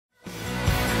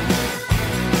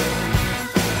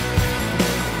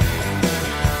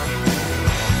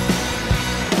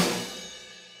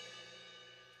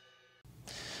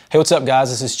Hey, what's up guys?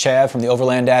 This is Chad from the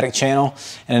Overland Addict channel,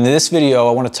 and in this video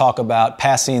I want to talk about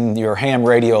passing your ham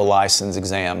radio license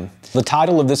exam. The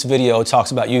title of this video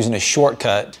talks about using a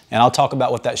shortcut, and I'll talk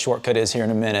about what that shortcut is here in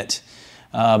a minute.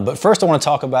 But first I want to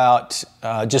talk about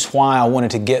just why I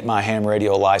wanted to get my ham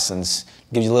radio license.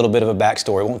 Give you a little bit of a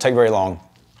backstory. It won't take very long.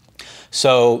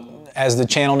 So, as the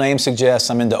channel name suggests,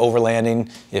 I'm into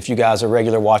overlanding. If you guys are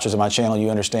regular watchers of my channel, you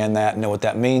understand that and know what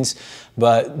that means.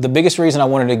 But the biggest reason I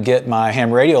wanted to get my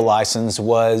ham radio license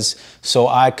was so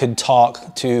I could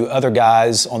talk to other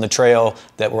guys on the trail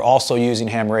that were also using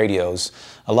ham radios.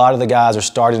 A lot of the guys are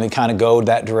starting to kind of go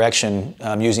that direction,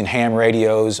 using ham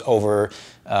radios over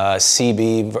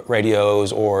CB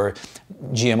radios or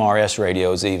GMRS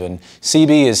radios even.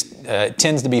 CB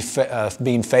tends to be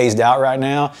being phased out right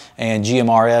now, and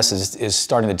GMRS is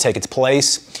starting to take its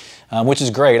place, which is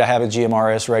great. I have a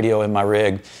GMRS radio in my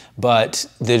rig, but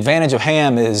the advantage of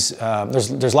ham is,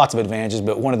 there's lots of advantages,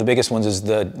 but one of the biggest ones is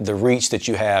the reach that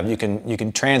you have. You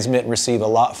can transmit and receive a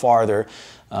lot farther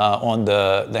on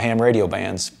the ham radio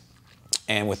bands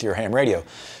and with your ham radio.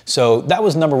 So that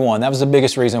was number one. That was the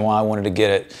biggest reason why I wanted to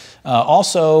get it.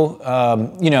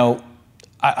 Also, you know,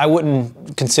 I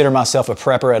wouldn't consider myself a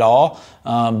prepper at all,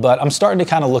 but I'm starting to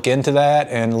kind of look into that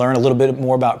and learn a little bit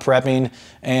more about prepping.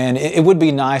 And it would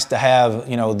be nice to have,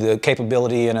 you know, the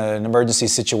capability in an emergency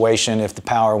situation if the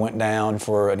power went down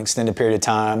for an extended period of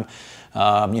time.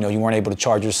 You know, you weren't able to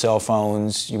charge your cell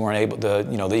phones, you weren't able to,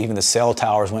 you know, even the cell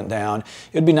towers went down.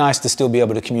 It would be nice to still be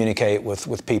able to communicate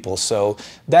with people. So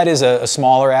that is a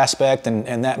smaller aspect,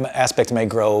 and that aspect may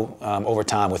grow over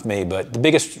time with me. But the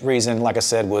biggest reason, like I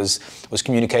said, was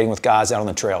communicating with guys out on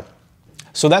the trail.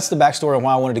 So that's the backstory on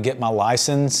why I wanted to get my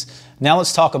license. Now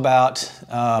let's talk about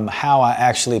how I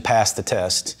actually passed the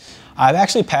test. I've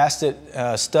actually passed it,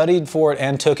 studied for it,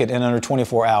 and took it in under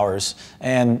 24 hours.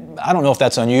 And I don't know if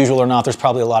that's unusual or not. There's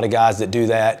probably a lot of guys that do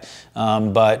that.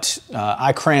 But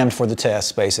I crammed for the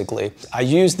test, basically. I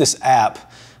used this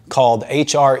app called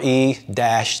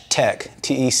HRE-Tech,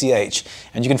 T-E-C-H.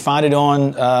 And you can find it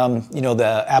on, you know,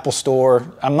 the Apple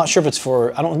Store. I'm not sure if it's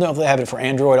for, I don't know if they have it for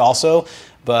Android also,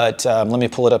 but let me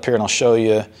pull it up here and I'll show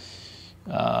you.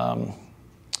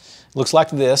 Looks like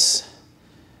this.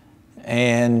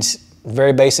 And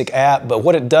very basic app, but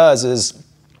what it does is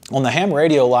on the ham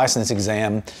radio license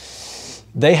exam,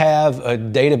 they have a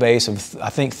database of, I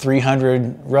think,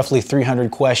 roughly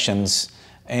 300 questions,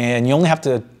 and you only have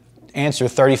to answer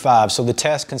 35. So the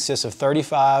test consists of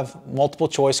 35 multiple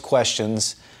choice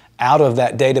questions out of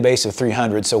that database of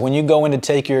 300. So when you go in to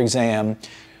take your exam,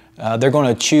 they're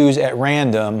going to choose at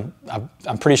random.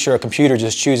 I'm pretty sure a computer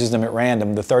just chooses them at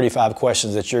random, the 35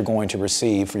 questions that you're going to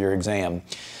receive for your exam.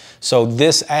 So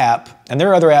this app, and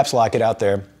there are other apps like it out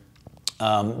there,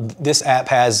 this app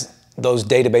has those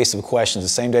database of questions, the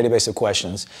same database of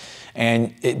questions,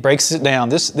 and it breaks it down.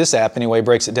 This app anyway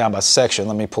breaks it down by section.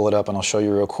 Let me pull it up and I'll show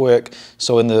you real quick.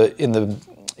 So in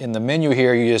the menu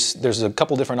here, there's a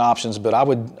couple different options, but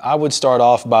I would start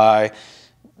off by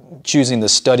choosing the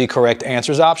study correct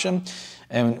answers option.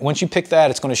 And once you pick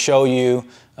that, it's going to show you,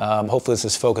 hopefully this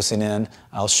is focusing in,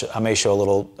 I may show a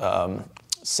little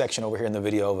section over here in the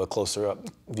video of a closer up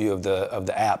view of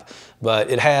the app,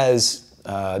 but it has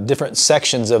different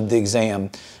sections of the exam,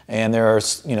 and there are,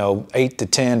 you know, 8 to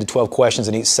 10 to 12 questions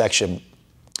in each section.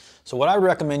 So what I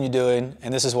recommend you doing,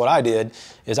 and this is what I did,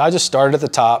 is I just started at the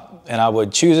top and I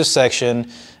would choose a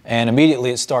section, and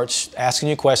immediately it starts asking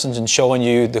you questions and showing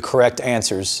you the correct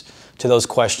answers to those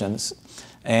questions,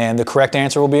 and the correct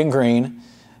answer will be in green.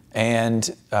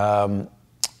 And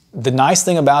the nice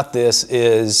thing about this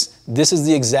is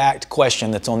the exact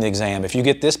question that's on the exam. If you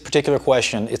get this particular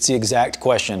question, it's the exact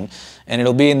question, and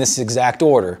it'll be in this exact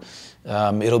order.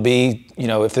 It'll be, you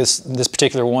know, if this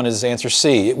particular one is answer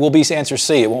C, it will be answer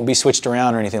C. It won't be switched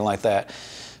around or anything like that.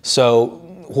 So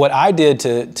what I did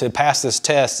to pass this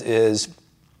test is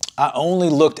I only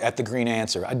looked at the green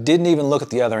answer. I didn't even look at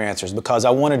the other answers because I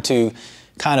wanted to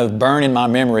kind of burn in my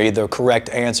memory the correct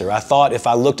answer. I thought if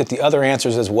I looked at the other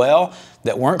answers as well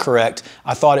that weren't correct,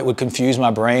 I thought it would confuse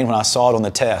my brain when I saw it on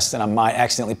the test and I might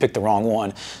accidentally pick the wrong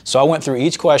one. So I went through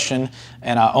each question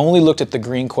and I only looked at the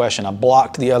green question. I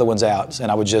blocked the other ones out,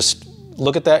 and I would just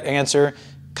look at that answer,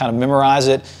 kind of memorize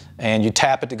it, and you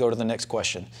tap it to go to the next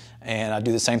question. And I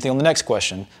do the same thing on the next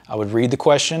question. I would read the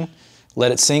question,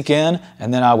 let it sink in,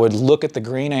 and then I would look at the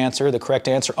green answer, the correct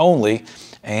answer only,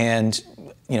 and,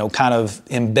 you know, kind of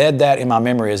embed that in my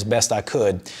memory as best I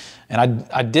could. And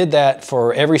I did that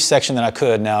for every section that I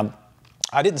could. Now,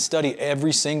 I didn't study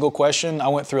every single question. I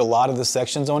went through a lot of the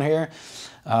sections on here.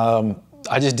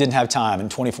 I just didn't have time. In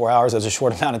 24 hours, that was a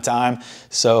short amount of time.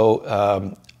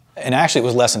 So and actually it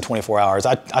was less than 24 hours.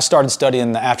 I started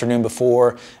studying the afternoon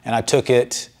before, and I took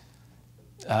it,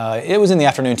 it was in the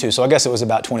afternoon too, so I guess it was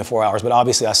about 24 hours, but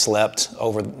obviously I slept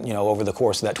over, over the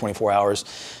course of that 24 hours.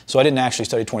 So I didn't actually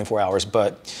study 24 hours,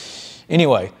 but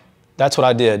anyway, that's what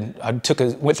I did. I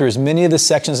went through as many of the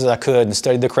sections as I could and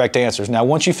studied the correct answers. Now,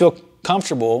 once you feel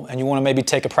comfortable and you want to maybe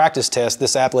take a practice test,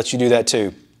 this app lets you do that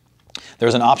too.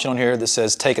 There's an option on here that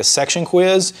says take a section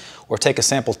quiz or take a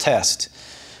sample test.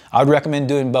 I would recommend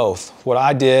doing both. What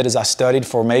I did is I studied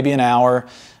for maybe an hour,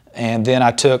 and then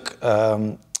I took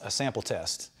a sample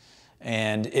test.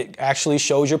 And it actually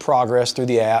shows your progress through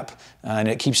the app, and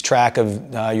it keeps track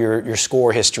of your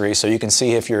score history, so you can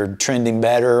see if you're trending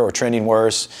better or trending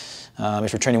worse.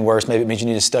 If you're trending worse, maybe it means you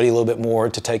need to study a little bit more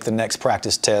to take the next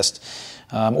practice test.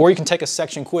 Or you can take a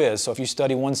section quiz. So if you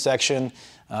study one section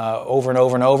over and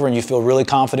over and over, and you feel really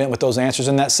confident with those answers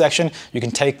in that section, you can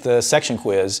take the section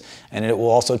quiz, and it will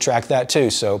also track that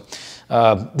too. So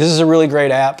this is a really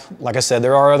great app. Like I said,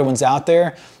 there are other ones out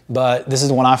there, but this is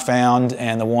the one I found,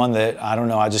 and the one that, I don't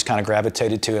know, I just kind of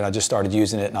gravitated to, and I just started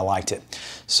using it and I liked it.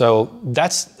 So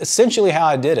that's essentially how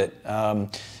I did it.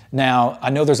 Now, I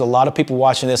know there's a lot of people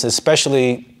watching this,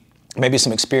 especially maybe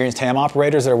some experienced ham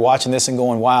operators that are watching this and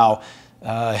going, wow,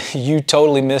 you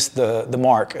totally missed the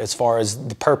mark as far as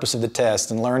the purpose of the test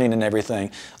and learning and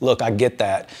everything. Look, I get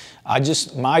that.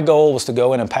 My goal was to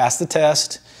go in and pass the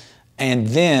test and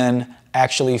then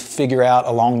actually figure out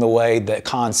along the way the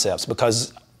concepts,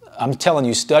 because I'm telling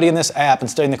you, studying this app and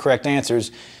studying the correct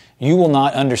answers, you will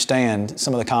not understand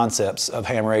some of the concepts of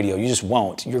ham radio. You just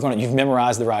won't. You've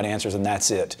memorized the right answers, and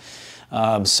that's it.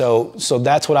 So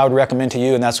that's what I would recommend to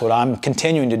you, and that's what I'm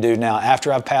continuing to do now.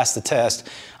 After I've passed the test,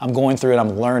 I'm going through it,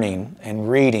 I'm learning and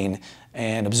reading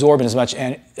and absorbing as much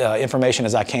information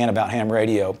as I can about ham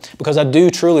radio, because I do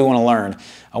truly want to learn.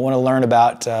 I want to learn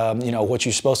about what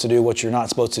you're supposed to do, what you're not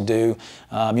supposed to do.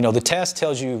 The test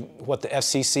tells you what the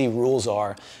FCC rules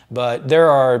are, but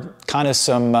there are kind of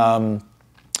some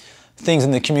things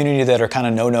in the community that are kind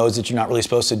of no-nos that you're not really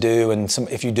supposed to do, and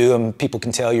if you do them, people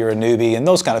can tell you're a newbie and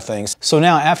those kind of things. So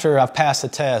now, after I've passed the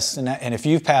test, and if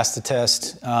you've passed the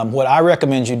test, what I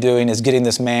recommend you doing is getting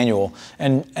this manual,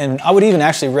 and I would even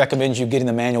actually recommend you getting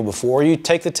the manual before you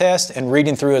take the test and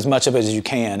reading through as much of it as you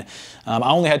can.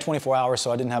 I only had 24 hours, so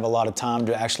I didn't have a lot of time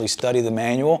to actually study the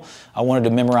manual. I wanted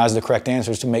to memorize the correct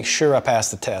answers to make sure I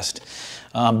passed the test.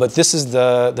 But this is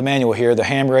the manual here, the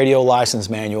Ham Radio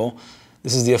License Manual.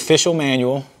 This is the official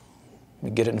manual. Let me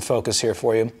get it in focus here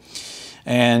for you.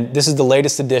 And this is the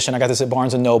latest edition. I got this at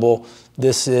Barnes & Noble.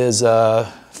 This is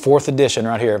 4th edition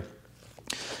right here.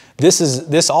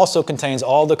 This also contains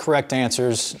all the correct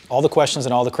answers, all the questions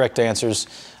and all the correct answers.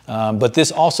 But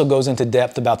this also goes into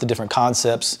depth about the different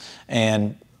concepts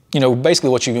and basically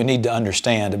what you need to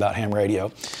understand about ham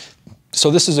radio.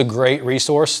 So this is a great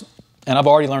resource, and I've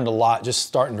already learned a lot just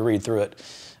starting to read through it.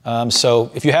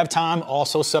 So if you have time,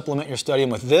 also supplement your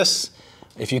studying with this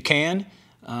if you can.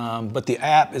 But the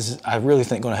app is, I really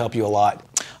think, going to help you a lot.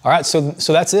 All right, so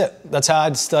that's it. That's how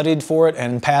I studied for it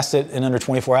and passed it in under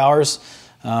 24 hours.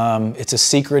 It's a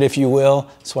secret, if you will.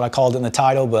 That's what I called it in the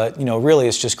title, but really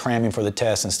it's just cramming for the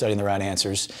test and studying the right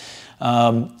answers.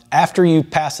 After you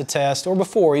pass the test, or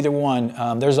before, either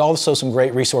one, there's also some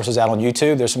great resources out on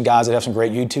YouTube. There's some guys that have some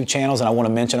great YouTube channels, and I want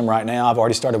to mention them right now. I've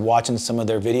already started watching some of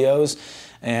their videos,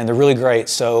 and they're really great.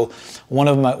 So one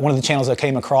of the channels I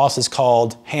came across is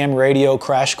called Ham Radio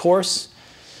Crash Course.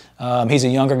 He's a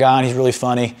younger guy, and he's really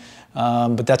funny,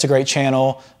 but that's a great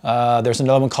channel. There's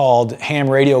another one called Ham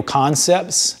Radio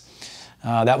Concepts.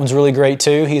 That one's really great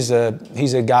too. He's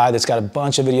a guy that's got a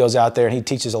bunch of videos out there, and he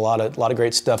teaches a lot of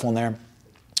great stuff on there.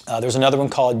 There's another one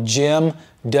called Jim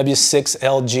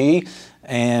W6LG,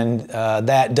 and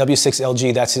that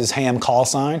W6LG, that's his ham call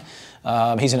sign.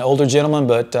 He's an older gentleman,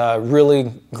 but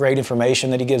really great information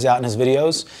that he gives out in his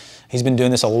videos. He's been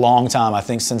doing this a long time, I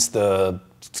think since the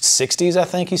 60s, I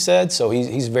think he said, so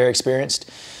he's very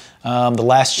experienced. The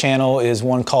last channel is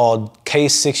one called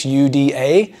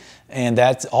K6UDA, and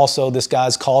that's also this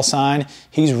guy's call sign.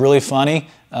 He's really funny.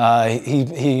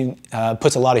 He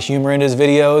puts a lot of humor into his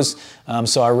videos,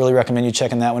 so I really recommend you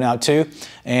checking that one out too.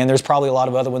 And there's probably a lot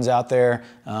of other ones out there.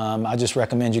 I just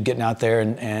recommend you getting out there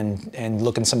and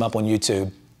looking some up on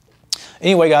YouTube.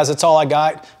 Anyway, guys, that's all I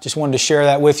got. Just wanted to share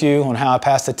that with you on how I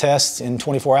passed the test in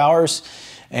 24 hours.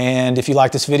 And if you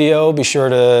like this video, be sure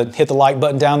to hit the like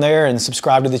button down there and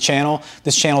subscribe to the channel.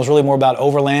 This channel is really more about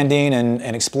overlanding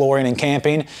and exploring and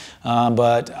camping,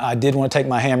 but I did want to take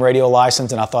my ham radio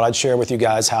license, and I thought I'd share with you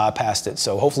guys how I passed it.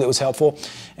 So hopefully it was helpful.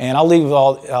 And I'll leave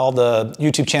all the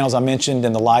YouTube channels I mentioned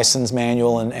and the license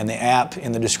manual and the app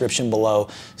in the description below.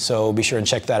 So be sure and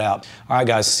check that out. All right,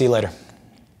 guys, see you later.